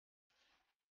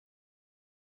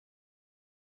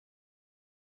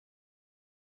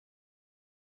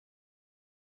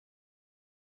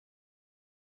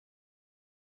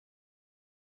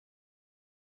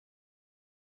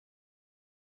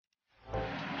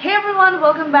everyone!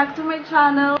 Welcome back to my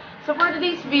channel. So for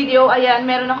today's video, ayan,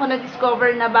 meron ako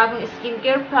na-discover na bagong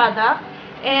skincare product.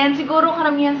 And siguro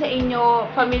karamihan sa inyo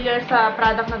familiar sa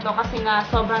product na to kasi nga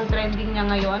sobrang trending niya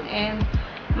ngayon. And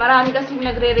marami kasing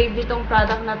nagre-rave ditong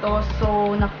product na to.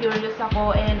 So na-curious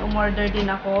ako and umorder din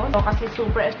ako. So kasi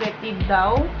super effective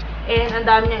daw. And ang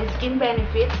dami niyang skin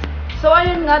benefits. So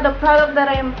ayun nga, the product that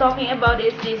I am talking about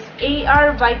is this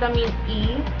AR Vitamin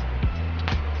E.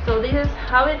 So this is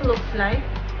how it looks like.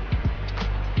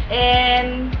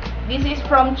 And this is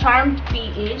from Charm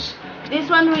PH.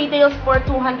 This one retails for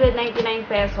 299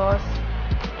 pesos.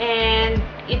 And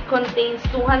it contains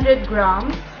 200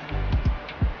 grams.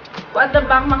 At the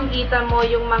back, makikita mo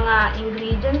yung mga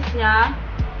ingredients niya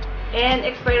and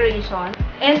expiration.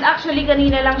 And actually,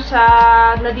 kanina lang siya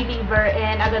na-deliver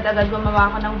and agad-agad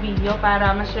gumawa ko ng video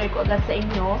para ma-share ko agad sa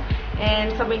inyo.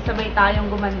 And sabay-sabay tayong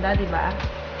gumanda, diba?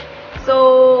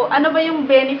 So, ano ba yung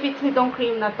benefits nitong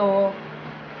cream na to?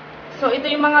 So, ito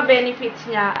yung mga benefits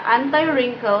niya.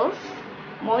 Anti-wrinkles,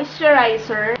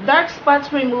 moisturizer, dark spots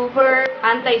remover,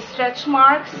 anti-stretch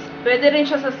marks, pwede rin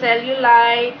siya sa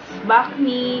cellulites,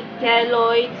 acne,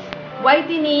 keloids,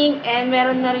 whitening, and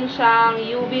meron na rin siyang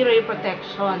UV ray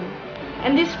protection.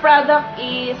 And this product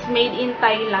is made in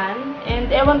Thailand. And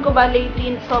ewan ko ba,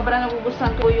 lately, sobrang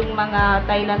nagugustuhan ko yung mga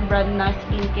Thailand brand na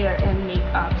skincare and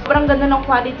makeup. Sobrang ganda ng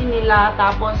quality nila,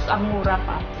 tapos ang mura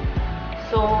pa.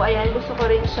 So, ayan, gusto ko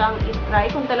rin siyang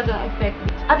i-try kung talagang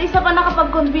effective. At isa pa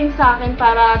nakapag-convince sa akin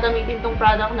para gamitin tong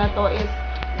product na to is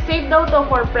safe daw to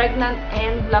for pregnant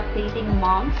and lactating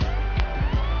moms.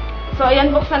 So,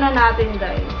 ayan, buksan na natin,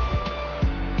 guys.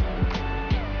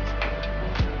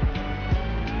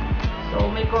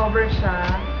 So, may cover siya.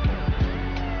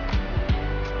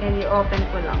 And i-open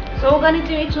ko lang. So, ganito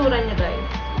yung itsura niya, guys.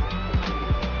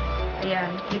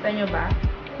 Ayan, kita nyo ba?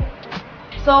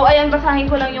 So, ayan, basahin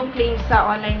ko lang yung claims sa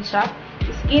online shop.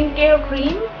 Skincare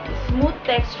cream, smooth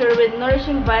texture with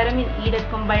nourishing vitamin E that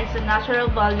combines the natural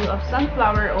value of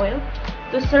sunflower oil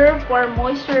to serve for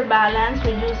moisture balance,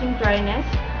 reducing dryness,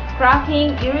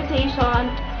 cracking, irritation,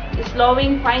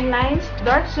 slowing fine lines,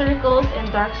 dark circles, and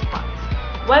dark spots,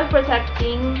 while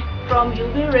protecting from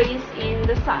UV rays in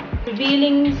the sun,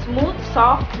 revealing smooth,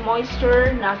 soft,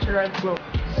 moisture, natural glow.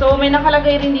 So, may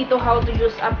nakalagay rin dito how to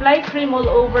use. Apply cream all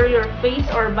over your face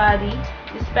or body,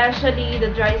 especially the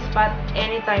dry spot,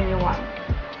 anytime you want.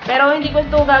 Pero hindi ko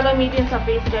ito gagamitin sa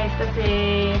face, guys, kasi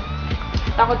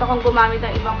takot akong gumamit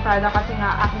ng ibang product kasi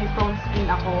nga acne prone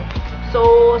skin ako. So,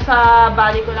 sa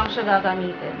body ko lang siya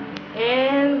gagamitin.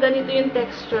 And, ganito yung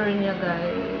texture niya,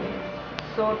 guys.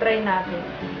 So, try natin.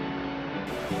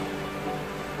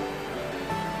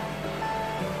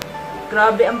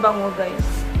 Grabe ang bango,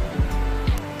 guys.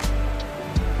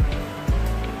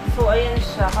 So, ayan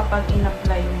siya kapag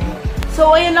in-apply mo.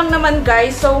 So, ayan lang naman,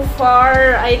 guys. So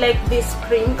far, I like this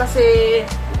cream kasi,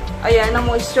 ayan,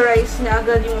 na-moisturize niya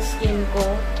agad yung skin ko.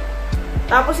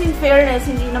 Tapos, in fairness,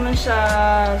 hindi naman siya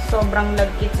sobrang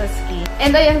lagkit sa skin.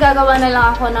 And, ayan, gagawa na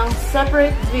lang ako ng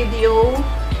separate video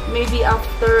maybe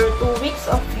after 2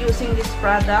 weeks of using this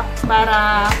product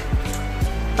para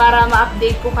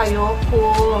ma-update ko kayo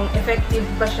kung effective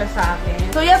ba siya sa akin.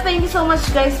 So yeah, thank you so much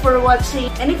guys for watching.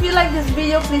 And if you like this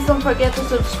video, please don't forget to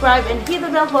subscribe and hit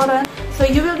the bell button so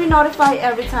you will be notified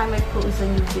every time I post a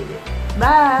new video.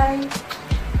 Bye!